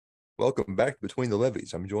Welcome back to Between the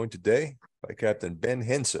Levees. I'm joined today by Captain Ben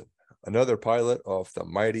Henson, another pilot off the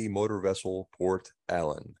mighty motor vessel Port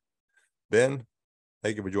Allen. Ben,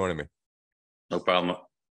 thank you for joining me. No problem.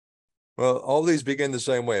 Well, all these begin the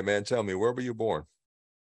same way, man. Tell me, where were you born?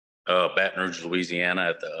 Baton Rouge, Louisiana,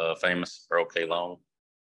 at the famous Earl K. Long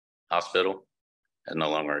Hospital. It no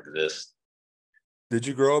longer exists. Did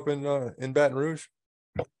you grow up in Baton Rouge?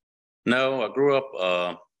 No, I grew up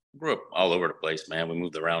all over the place, man. We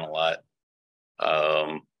moved around a lot.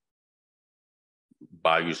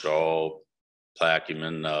 Bayou Saul,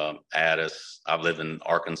 Plaquemine, Addis. I've lived in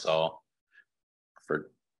Arkansas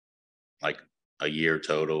for like a year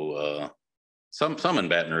total. Some in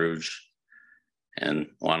Baton Rouge, and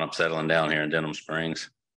wound up settling down here in Denham Springs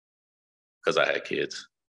because I had kids.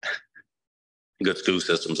 Good school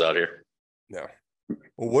systems out here. Yeah.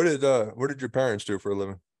 Well, what did your parents do for a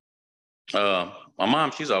living? My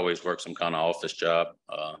mom, she's always worked some kind of office job,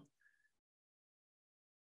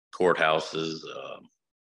 courthouses,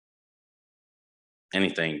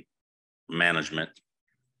 anything management,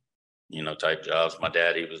 type jobs. My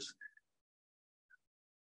dad, he was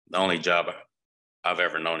the only job I've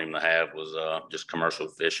ever known him to have was just commercial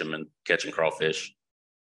fisherman, catching crawfish,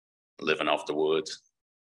 living off the woods,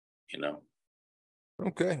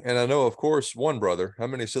 Okay. And I know, of course, one brother. How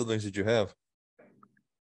many siblings did you have?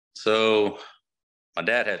 So my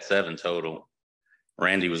dad had 7 total.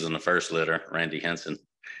 Randy was in the first litter, Randy Henson.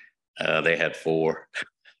 They had 4.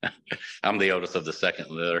 I'm the oldest of the second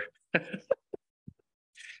litter.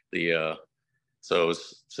 So it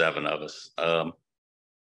was 7 of us.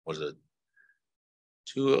 Was it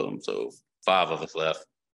 2 of them? So 5 of us left.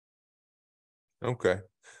 Okay.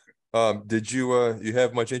 Did you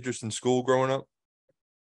have much interest in school growing up?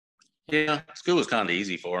 Yeah, school was kind of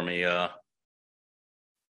easy for me.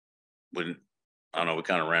 We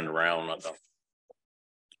kind of ran around,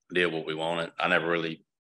 did what we wanted. I never really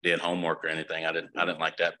did homework or anything. I didn't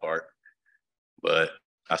like that part, but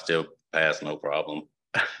I still passed no problem.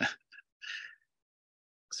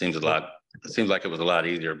 Seems like it was a lot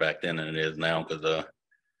easier back then than it is now, because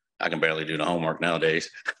I can barely do the homework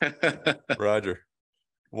nowadays. Roger.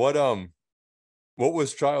 What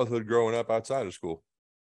was childhood growing up outside of school?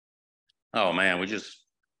 Oh man,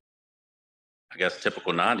 I guess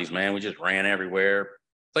typical 90s, man. We just ran everywhere.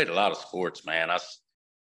 Played a lot of sports, man.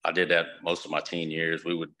 I did that most of my teen years.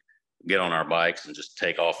 We would get on our bikes and just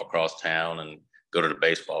take off across town and go to the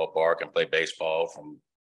baseball park and play baseball from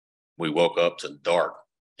we woke up to dark.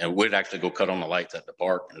 And we'd actually go cut on the lights at the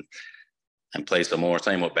park and play some more.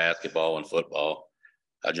 Same with basketball and football.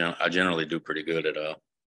 I generally do pretty good at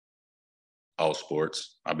all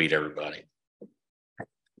sports. I beat everybody.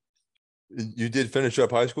 You did finish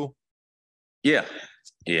up high school? Yeah.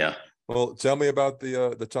 Well, tell me about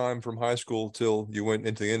the time from high school till you went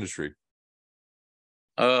into the industry.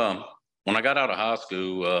 When I got out of high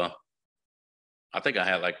school, I think I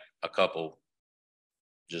had like a couple,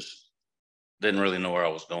 just didn't really know where I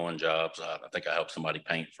was going jobs. I think I helped somebody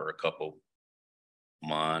paint for a couple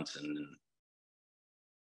months, and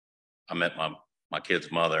I met my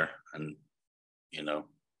kid's mother, and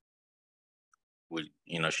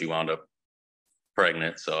she wound up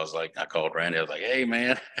pregnant. So I called Randy. I was like, hey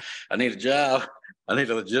man, I need a job. I need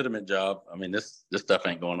a legitimate job. I mean, this stuff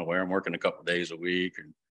ain't going nowhere. I'm working a couple days a week,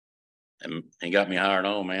 and he got me hired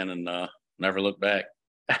on, man, and never looked back.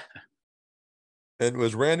 And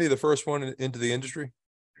was Randy the first one into the industry?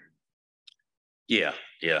 Yeah.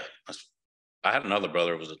 I had another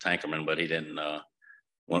brother who was a tankerman, but he didn't.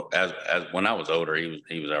 When I was older,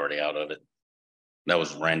 he was already out of it. That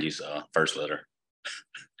was Randy's first litter.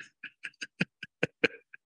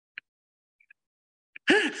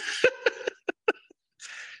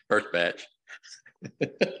 First batch.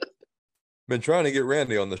 Been trying to get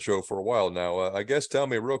Randy on the show for a while now. I guess tell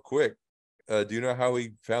me real quick, do you know how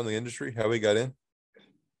he found the industry, how he got in?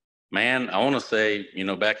 Man, I want to say,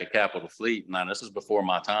 back at Capital Fleet, now this is before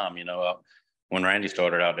my time, when Randy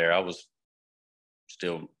started out there, I was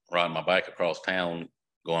still riding my bike across town,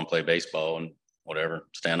 going play baseball and whatever,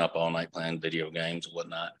 stand up all night playing video games and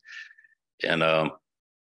whatnot. And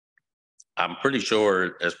I'm pretty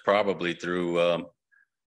sure it's probably through,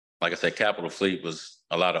 like I said, Capital Fleet was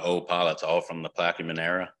a lot of old pilots, all from the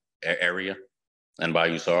Plaquemine area and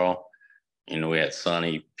Bayou Saul. We had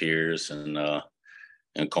Sonny Pierce and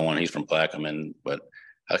Cohen. He's from Plaquemine, but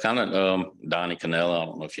I kind of Donnie Cannella. I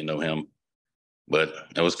don't know if you know him, but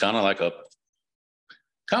it was kind of like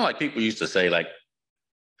people used to say, like,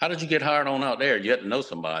 how did you get hired on out there? You had to know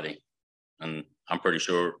somebody. And I'm pretty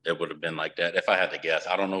sure it would have been like that. If I had to guess,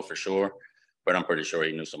 I don't know for sure, but I'm pretty sure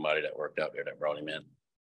he knew somebody that worked out there that brought him in.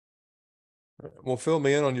 Well, fill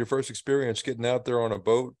me in on your first experience getting out there on a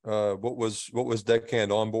boat. What was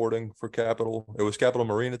deckhand onboarding for Capital? It was Capital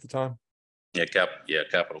Marine at the time. Yeah,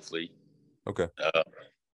 Capital Fleet. Okay.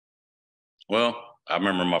 Well, I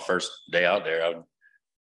remember my first day out there.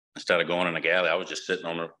 Instead of going in the galley, I was just sitting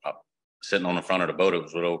on the front of the boat. It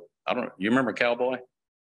was little. I don't. You remember Cowboy?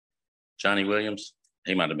 Johnny Williams.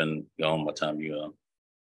 He might have been gone by the time you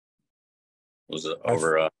was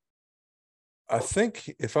over. I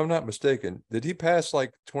think, if I'm not mistaken, did he pass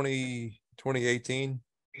like 2018?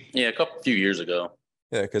 Yeah, few years ago.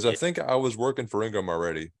 Yeah, because I think I was working for Ingham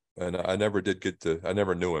already, and I never did I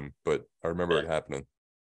never knew him, but I remember it happening.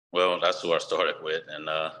 Well, that's who I started with, and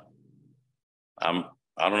I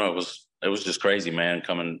don't know, it was just crazy, man.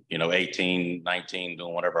 Coming, 18, 19,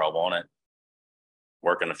 doing whatever I wanted,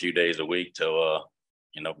 working a few days a week till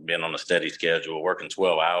being on a steady schedule, working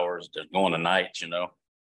 12 hours, just going to nights.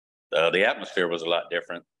 The atmosphere was a lot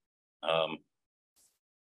different.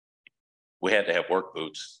 We had to have work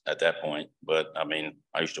boots at that point, but I mean,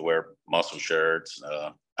 I used to wear muscle shirts.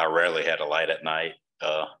 I rarely had a light at night.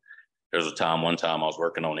 There was one time I was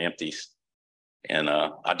working on empties, and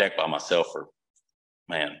I decked by myself for,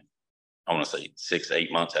 man, I want to say 6,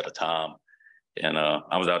 8 months at a time. And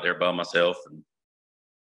I was out there by myself, and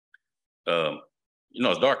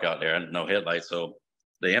it's dark out there, no headlights, so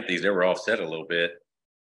the empties, they were offset a little bit,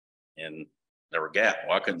 and there were gaps.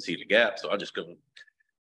 Well, I couldn't see the gap, so I just couldn't,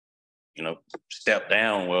 step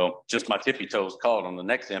down. Well, just my tippy toes caught on the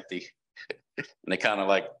next empty, and they kind of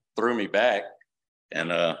like threw me back.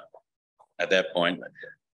 And at that point,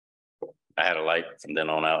 I had a light from then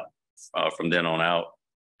on out.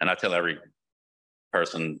 And I tell every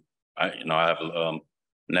person, I have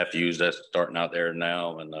nephews that's starting out there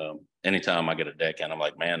now, and anytime I get a deckhand, I'm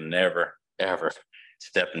like, man, never ever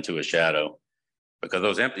step into a shadow, because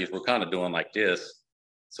those empties were kind of doing like this.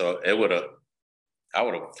 So I would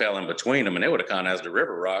have fell in between them, and they would have kind of, as the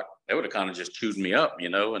river rock, they would have kind of just chewed me up,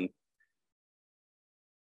 and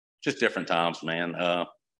just different times, man. I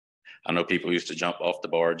know people used to jump off the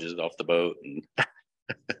barges, off the boat, and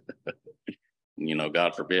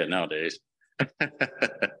God forbid nowadays.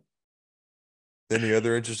 Any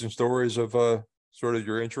other interesting stories of sort of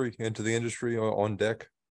your entry into the industry on deck?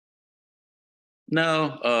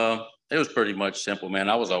 No, it was pretty much simple, man.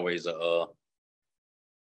 I was always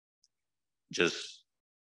just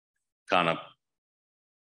kind of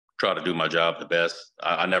try to do my job the best.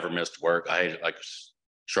 I never missed work. I hated like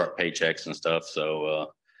short paychecks and stuff,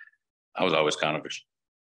 so I was always kind of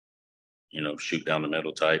shoot down the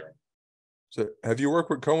middle type. So have you worked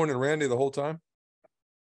with Cohen and Randy the whole time?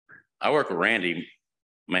 I worked with Randy.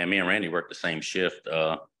 Man, me and Randy worked the same shift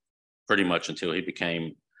pretty much until he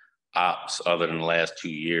became ops. Other than the last 2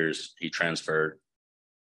 years, he transferred,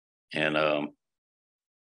 and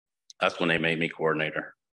that's when they made me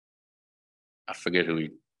coordinator. I forget whose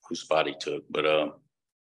spot he took, but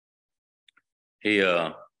he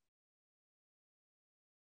let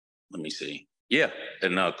me see. Yeah,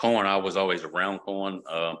 and Cohen, I was always around Cohen.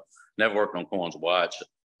 Never worked on Cohen's watch.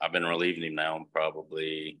 I've been relieving him now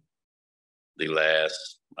probably the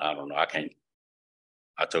last, I don't know,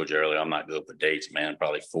 I told you earlier, I'm not good with dates, man.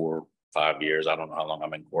 Probably 4 or 5 years. I don't know how long I've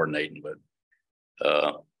been coordinating, but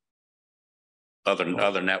other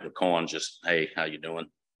than that, with Cohen, just, hey, how you doing?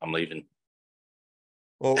 I'm leaving.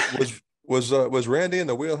 Well, was Randy in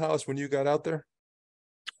the wheelhouse when you got out there?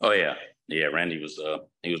 Oh yeah. Randy was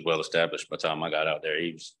he was well established by the time I got out there.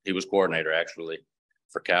 He was coordinator actually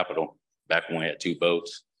for Capital back when we had 2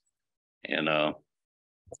 boats, and I'm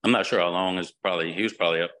not sure how long. He was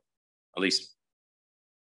probably up at least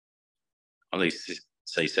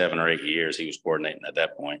say 7 or 8 years. He was coordinating at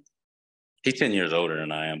that point. He's 10 years older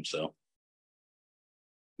than I am, so.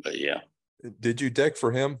 But yeah. Did you deck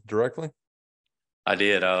for him directly? I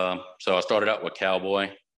did. So I started out with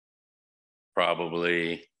Cowboy.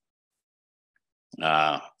 Probably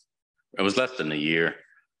it was less than a year,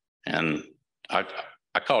 and I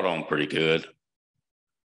caught on pretty good,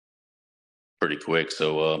 pretty quick.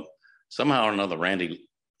 So somehow or another, Randy,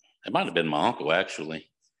 it might have been my uncle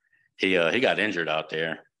actually. He got injured out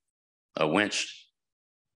there. A winch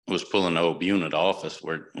was pulling the old Bune at the office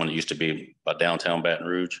when it used to be by downtown Baton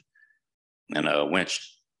Rouge, and a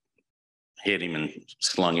winch hit him and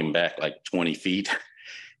slung him back like 20 feet.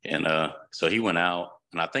 And so he went out,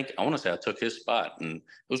 and I want to say I took his spot, and it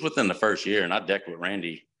was within the first year, and I decked with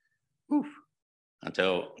Randy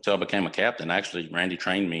until I became a captain. Actually, Randy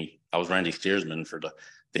trained me. I was Randy's steersman for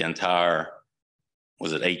the entire,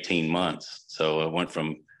 18 months. So I went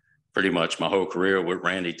from pretty much my whole career with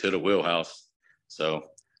Randy to the wheelhouse. So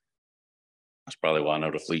that's probably why I know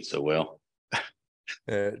the fleet so well.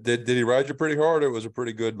 Did he ride you pretty hard? It was a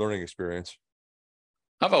pretty good learning experience.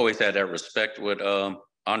 I've always had that respect with,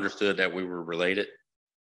 understood that we were related,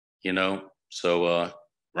 you know. So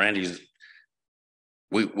Randy's,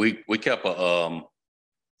 we kept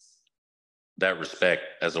that respect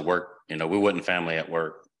as a work, you know. We wasn't family at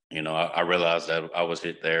work, you know. I realized that I was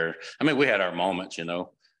hit there. I mean, we had our moments, you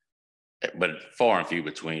know, but far and few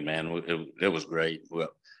between, man. It was great. Well,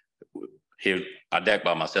 I decked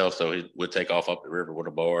by myself, so he would take off up the river with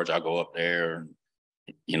a barge. I go up there, and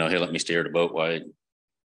you know, he'll let me steer the boat while he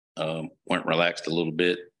went relaxed a little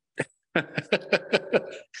bit.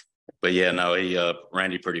 But yeah, no,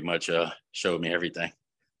 Randy pretty much showed me everything.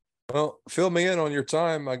 Well, fill me in on your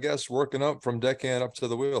time, I guess, working up from deckhand up to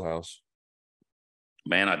the wheelhouse.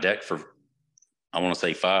 Man, I decked for, I want to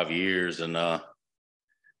say 5 years, and at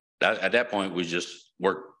that point we just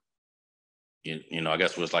worked. You know, I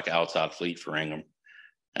guess it was like an outside fleet for Ingram,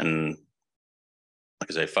 and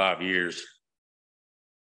like I say, 5 years,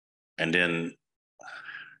 and then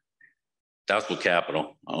that was with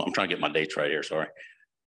Capital. I'm trying to get my dates right here. Sorry.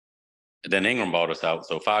 And then Ingram bought us out.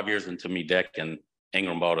 So 5 years into me decking,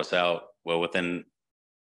 Ingram bought us out. Well, it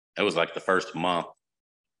was like the first month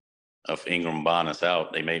of Ingram buying us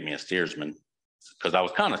out, they made me a steersman because I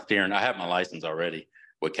was kind of steering. I had my license already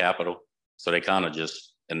with Capital, so they kind of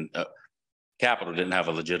just Capital didn't have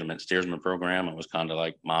a legitimate steersman program. It was kind of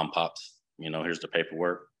like mom pops. You know, here's the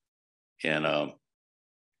paperwork, and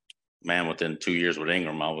man, within 2 years with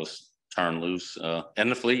Ingram, I was turned loose in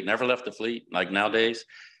the fleet. Never left the fleet. Like nowadays,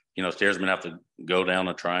 you know, steersmen have to go down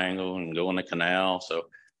the triangle and go in the canal. So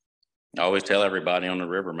I always tell everybody on the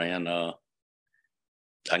river, man, I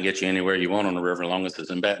can get you anywhere you want on the river as long as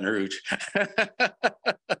it's in Baton Rouge.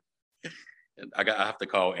 I have to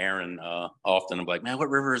call Aaron often. I'm like, man, what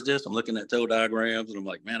river is this? I'm looking at tow diagrams, and I'm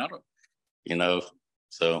like, man, I don't, you know.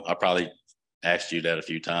 So I probably asked you that a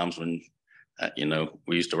few times when, you know,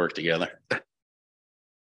 we used to work together.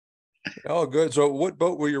 Oh, good. So what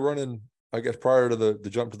boat were you running, I guess, prior to the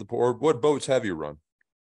jump to the port? Or what boats have you run?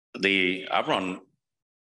 I've run,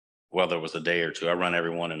 well, there was a day or two. I run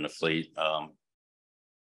everyone in the fleet.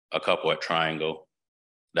 A couple at Triangle.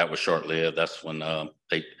 That was short lived. That's when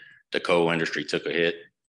the coal industry took a hit.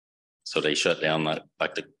 So they shut down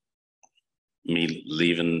me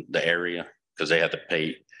leaving the area because they had to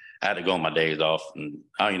pay. I had to go on my days off, and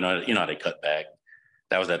you know how they cut back.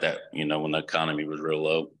 That was at that, you know, when the economy was real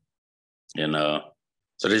low. And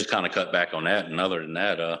so they just kind of cut back on that. And other than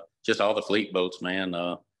that, just all the fleet boats, man.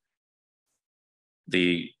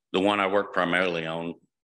 The one I work primarily on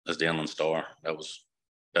is the Inland Star. That was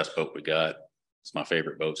the best boat we got. It's my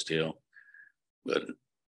favorite boat still. But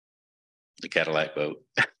the Cadillac boat.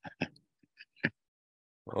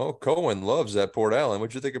 Oh, Cohen loves that Port Allen.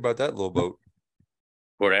 What'd you think about that little boat?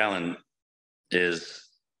 Port Allen is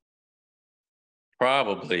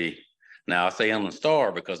probably, now I say Inland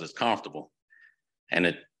Star because it's comfortable.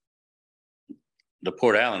 And the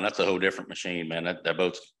Port Allen, that's a whole different machine, man. That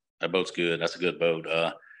boat's good. That's a good boat.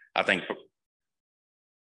 I think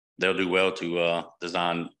they'll do well to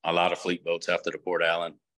design a lot of fleet boats after the Port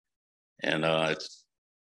Allen. And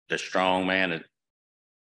they're strong, man.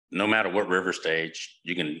 No matter what river stage,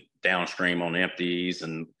 you can downstream on empties,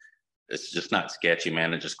 and it's just not sketchy,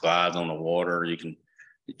 man. It just glides on the water.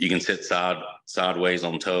 You can sit sideways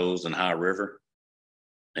on tows in high river,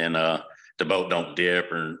 and the boat don't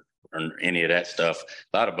dip or any of that stuff.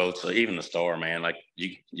 A lot of boats, even the Star, man, like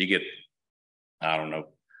you get, I don't know,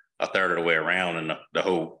 a third of the way around, and the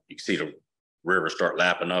whole, you can see the river start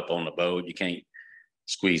lapping up on the boat. You can't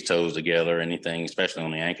squeeze toes together or anything, especially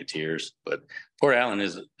on the anchor tiers. But Port Allen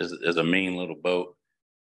is a mean little boat.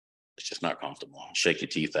 It's just not comfortable. Shake your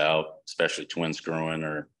teeth out, especially twin screwing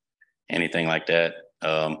or anything like that.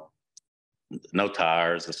 No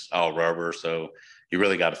tires, it's all rubber. So you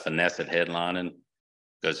really got to finesse it headlining,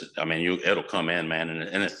 because I mean, it'll come in, man,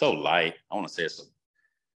 and it's so light. I want to say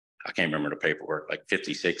I can't remember the paperwork, like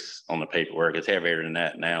 56 on the paperwork. It's heavier than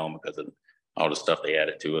that now because of all the stuff they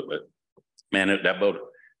added to it. But man, that boat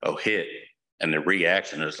will hit, and the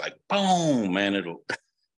reaction is like boom, man.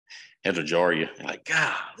 It'll jar you. You're like,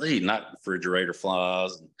 golly, not refrigerator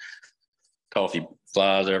flies and coffee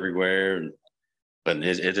flies everywhere. But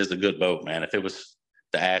it is a good boat, man. If it was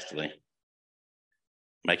the Ashley,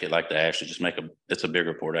 make it like the Ashley. Just it's a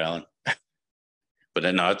bigger Port Allen. But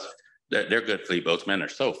then no, they're good fleet boats, man. They're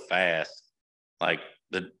so fast. Like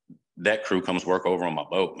that crew comes work over on my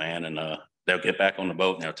boat, man, and they'll get back on the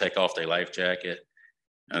boat and they'll take off their life jacket,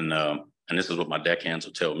 and this is what my deckhands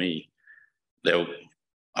will tell me.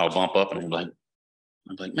 I'll bump up and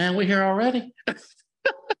I'm like, man, we here already?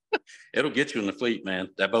 It'll get you in the fleet, man.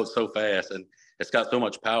 That boat's so fast, and it's got so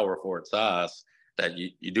much power for its size that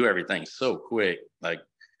you do everything so quick. Like,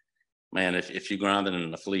 man, if you grind it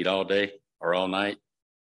in the fleet all day or all night,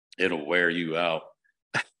 it'll wear you out.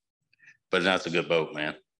 But that's a good boat,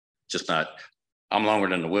 man. Just not, I'm longer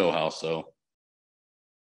than the wheelhouse, so,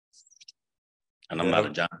 and I'm Yeah, not a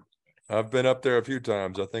giant. I've been up there a few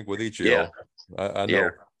times, I think, with each of Yeah. y'all. I Yeah.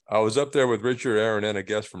 know. I was up there with Richard, Aaron, and a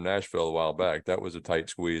guest from Nashville a while back. That was a tight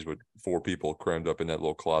squeeze with 4 people crammed up in that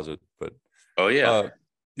little closet. But Oh, yeah.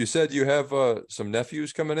 you said you have some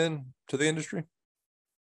nephews coming in to the industry?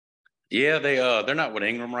 Yeah, they're not with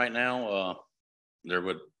Ingram right now. They're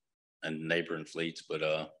with neighboring fleets,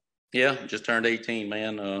 but yeah, just turned 18,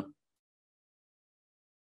 man.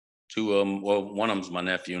 2 of them, well, one of them's my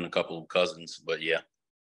nephew and a couple of cousins, but yeah.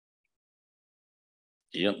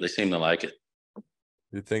 Yep, they seem to like it.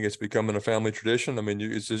 You think it's becoming a family tradition? I mean,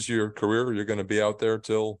 is this your career? You're going to be out there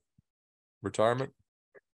till retirement?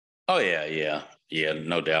 Oh yeah,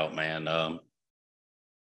 no doubt, man.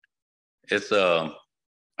 It's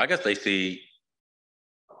I guess they see,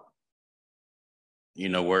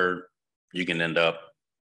 where you can end up.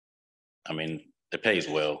 I mean, it pays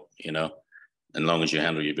well, as long as you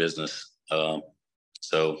handle your business.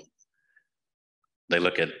 So they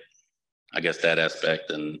look at, I guess, that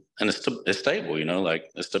aspect, and it's stable, like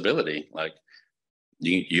the stability. Like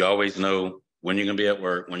you always know when you're gonna be at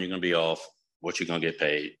work, when you're gonna be off, what you're gonna get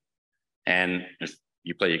paid, and if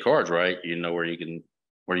you play your cards right, you know where you can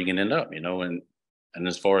end up, and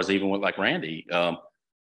as far as even with like Randy,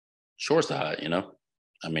 shore side,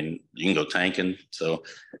 I mean, you can go tanking. So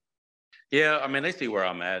yeah, I mean, they see where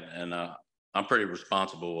I'm at, and I'm pretty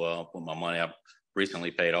responsible with my money. I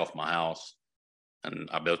recently paid off my house, and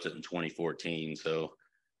I built it in 2014. So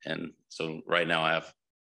right now I have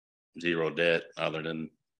 0 debt other than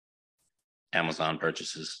Amazon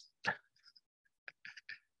purchases.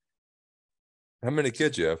 How many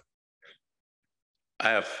kids you have? I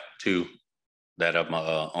have 2 that I'm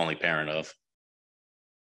only parent of,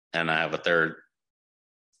 and I have a third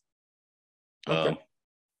Okay.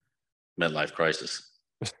 midlife crisis.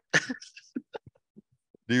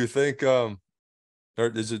 Do you think, or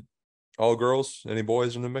is it all girls? Any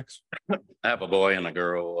boys in the mix? I have a boy and a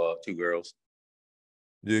girl, 2 girls.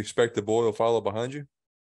 Do you expect the boy will follow behind you?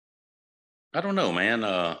 I don't know,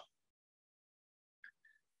 man.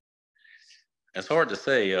 It's hard to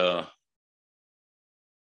say. I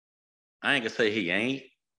ain't gonna say he ain't,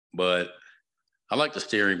 but I like to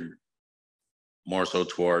steer him more so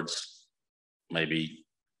towards maybe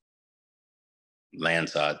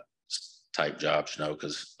landside type jobs,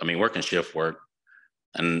 because I mean, working shift work,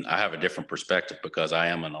 and I have a different perspective because I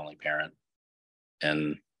am an only parent,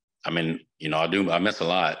 and I mean, I miss a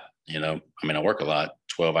lot. I mean, I work a lot,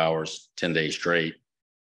 12 hours, 10 days straight.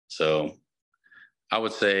 So I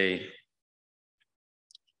would say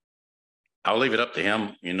I'll leave it up to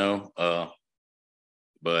him,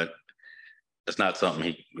 but it's not something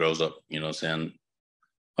he grows up, saying.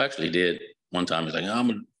 Well, actually, he did one time. He's like,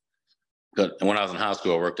 when I was in high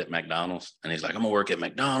school, I worked at McDonald's, and he's like, I'm gonna work at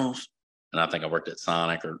McDonald's, and I think I worked at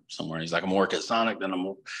Sonic or somewhere. He's like, I'm gonna work at Sonic, then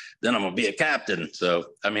I'm gonna be a captain.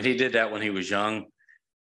 So I mean, he did that when he was young,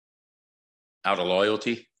 out of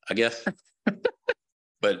loyalty, I guess.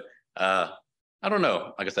 But I don't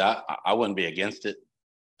know. Like I said, I wouldn't be against it.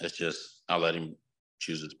 It's just I'll let him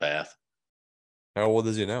choose his path. How old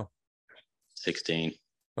is he now? 16.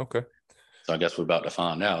 Okay. So I guess we're about to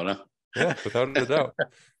find out, huh? Yeah, without a doubt.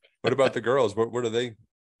 What about the girls? What are they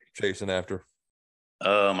chasing after?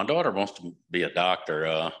 My daughter wants to be a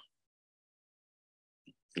doctor.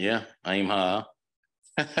 Yeah, aim high.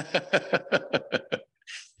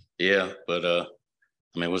 Yeah, but I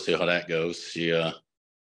mean, we'll see how that goes. She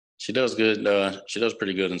does good. She does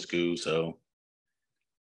pretty good in school, so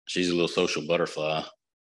she's a little social butterfly.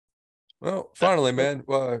 Well, finally, man,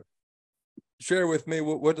 share with me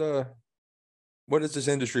what has this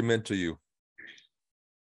industry meant to you?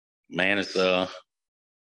 Man, it's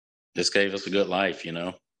this gave us a good life.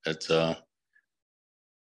 It's I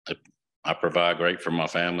provide great for my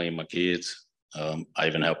family and my kids. I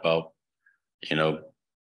even help out,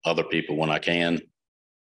 other people when I can,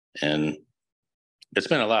 and it's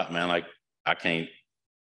been a lot, man. Like I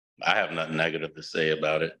have nothing negative to say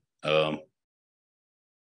about it. I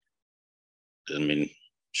mean,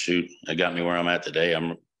 shoot, it got me where I'm at today.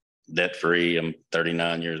 I'm debt free. I'm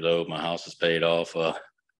 39 years old. My house is paid off.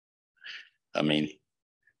 I mean,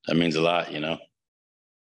 that means a lot,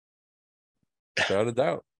 Without a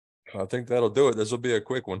doubt. I think that'll do it. This will be a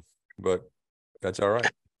quick one, but that's all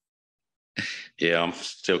right. Yeah, I'm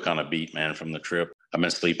still kind of beat, man, from the trip. I've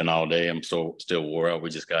been sleeping all day. I'm still wore out. We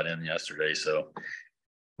just got in yesterday, so.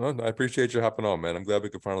 Well, I appreciate you hopping on, man. I'm glad we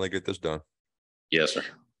could finally get this done. Yes, sir.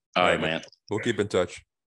 All right, man. We'll keep in touch.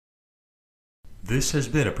 This has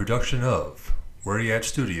been a production of Where You At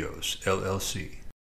Studios, LLC.